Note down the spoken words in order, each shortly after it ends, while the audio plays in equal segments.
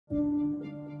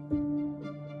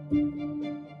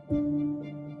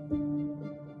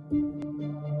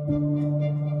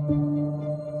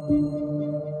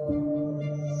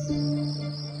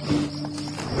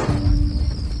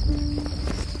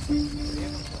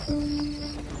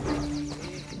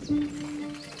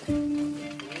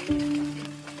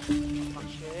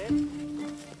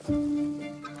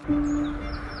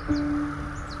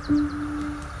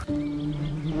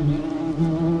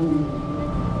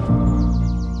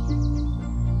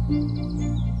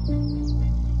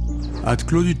At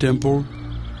Clos de Temple,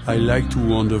 I like to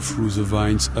wander through the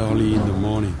vines early in the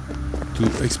morning,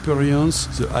 to experience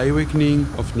the awakening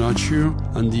of nature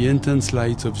and the intense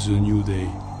light of the new day.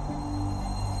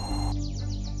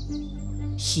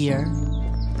 Here,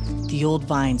 the old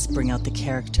vines bring out the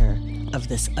character of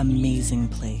this amazing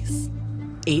place.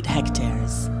 8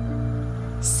 hectares,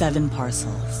 7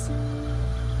 parcels.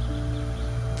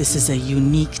 This is a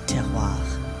unique terroir.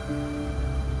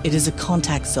 It is a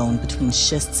contact zone between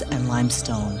schists and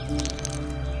limestone,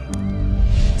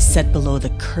 set below the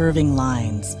curving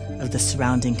lines of the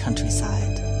surrounding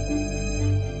countryside.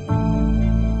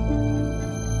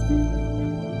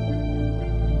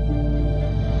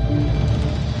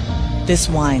 This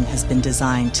wine has been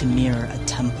designed to mirror a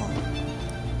temple.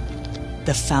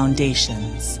 The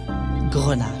foundations,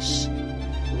 Grenache.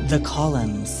 The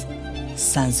columns,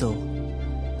 Cinsault.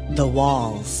 The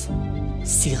walls,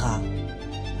 Syrah.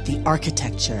 The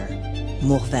architecture,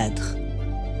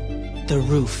 Mourvèdre. The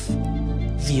roof,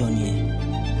 Viognier.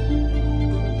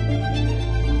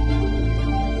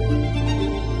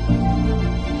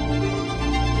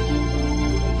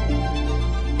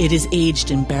 It is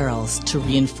aged in barrels to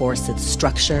reinforce its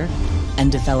structure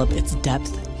and develop its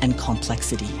depth and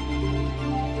complexity.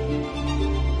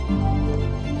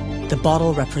 The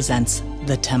bottle represents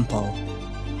the temple,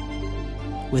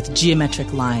 with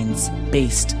geometric lines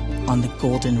based on the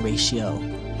golden ratio.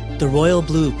 The royal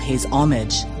blue pays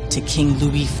homage to King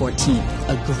Louis XIV,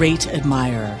 a great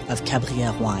admirer of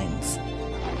Cabrières wines.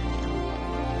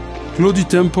 Clos de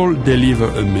Temple deliver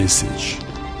a message.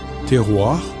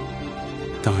 Terroir,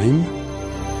 time,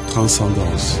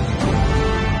 transcendence.